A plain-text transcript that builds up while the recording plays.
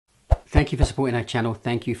Thank you for supporting our channel.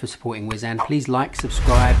 Thank you for supporting Wizan. Please like,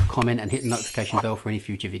 subscribe, comment and hit the notification bell for any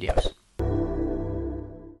future videos.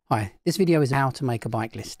 Hi, this video is how to make a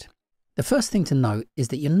bike list. The first thing to note is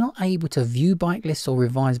that you're not able to view bike lists or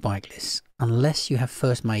revise bike lists unless you have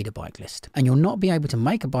first made a bike list. And you'll not be able to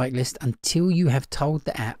make a bike list until you have told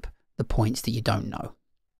the app the points that you don't know.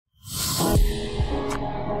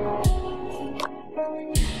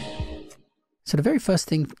 So the very first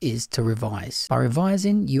thing is to revise. By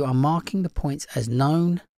revising, you are marking the points as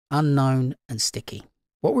known, unknown, and sticky.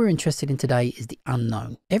 What we're interested in today is the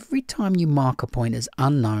unknown. Every time you mark a point as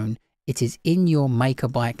unknown, it is in your make a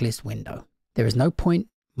bike list window. There is no point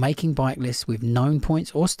making bike lists with known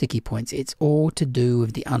points or sticky points. It's all to do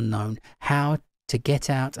with the unknown, how to get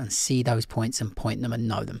out and see those points and point them and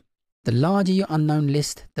know them. The larger your unknown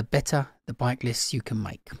list, the better the bike lists you can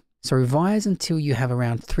make. So revise until you have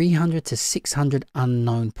around 300 to 600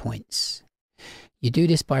 unknown points. You do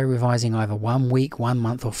this by revising either 1 week, 1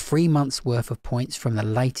 month or 3 months worth of points from the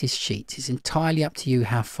latest sheets. It's entirely up to you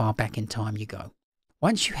how far back in time you go.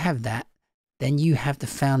 Once you have that, then you have the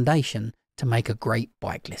foundation to make a great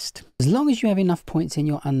bike list. As long as you have enough points in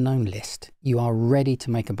your unknown list, you are ready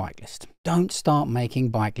to make a bike list. Don't start making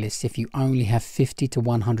bike lists if you only have 50 to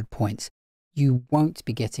 100 points. You won't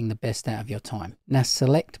be getting the best out of your time. Now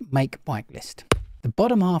select Make Bike List. The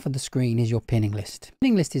bottom half of the screen is your pinning list.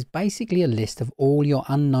 Pinning list is basically a list of all your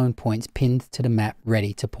unknown points pinned to the map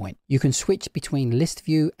ready to point. You can switch between list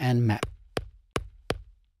view and map.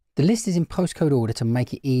 The list is in postcode order to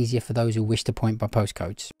make it easier for those who wish to point by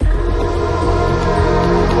postcodes.